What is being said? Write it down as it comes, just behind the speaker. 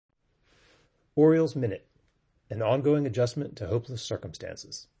Orioles Minute, an ongoing adjustment to hopeless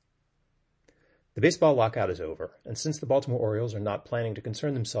circumstances. The baseball lockout is over, and since the Baltimore Orioles are not planning to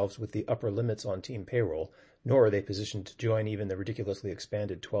concern themselves with the upper limits on team payroll, nor are they positioned to join even the ridiculously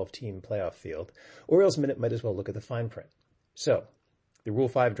expanded 12-team playoff field, Orioles Minute might as well look at the fine print. So, the Rule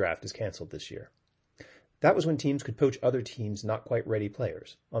 5 draft is canceled this year. That was when teams could poach other teams' not quite ready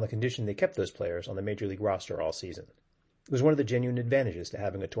players, on the condition they kept those players on the major league roster all season. It was one of the genuine advantages to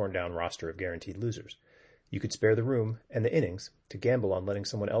having a torn-down roster of guaranteed losers. You could spare the room and the innings to gamble on letting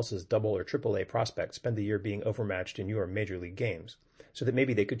someone else's double or triple A prospect spend the year being overmatched in your major league games, so that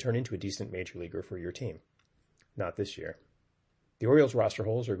maybe they could turn into a decent major leaguer for your team. Not this year. The Orioles roster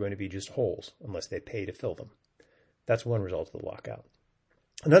holes are going to be just holes unless they pay to fill them. That's one result of the lockout.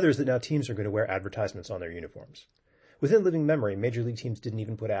 Another is that now teams are going to wear advertisements on their uniforms. Within living memory, major league teams didn't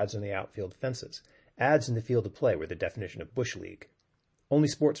even put ads on the outfield fences. Ads in the field of play were the definition of Bush League. Only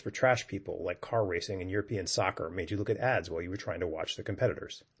sports for trash people, like car racing and European soccer, made you look at ads while you were trying to watch the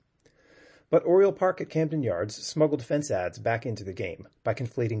competitors. But Oriole Park at Camden Yards smuggled fence ads back into the game by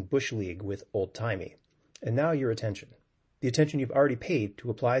conflating Bush League with old-timey. And now your attention. The attention you've already paid to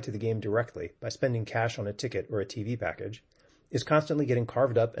apply to the game directly by spending cash on a ticket or a TV package is constantly getting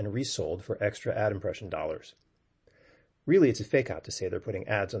carved up and resold for extra ad impression dollars. Really, it's a fake-out to say they're putting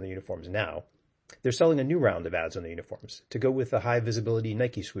ads on the uniforms now. They're selling a new round of ads on the uniforms to go with the high-visibility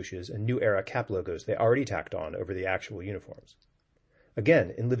Nike swooshes and New Era cap logos they already tacked on over the actual uniforms.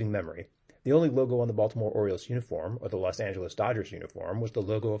 Again, in living memory, the only logo on the Baltimore Orioles uniform or the Los Angeles Dodgers uniform was the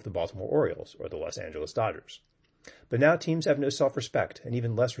logo of the Baltimore Orioles or the Los Angeles Dodgers. But now teams have no self-respect and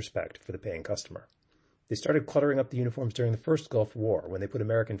even less respect for the paying customer. They started cluttering up the uniforms during the first Gulf War when they put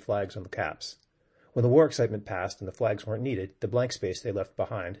American flags on the caps. When the war excitement passed and the flags weren't needed, the blank space they left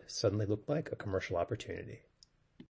behind suddenly looked like a commercial opportunity.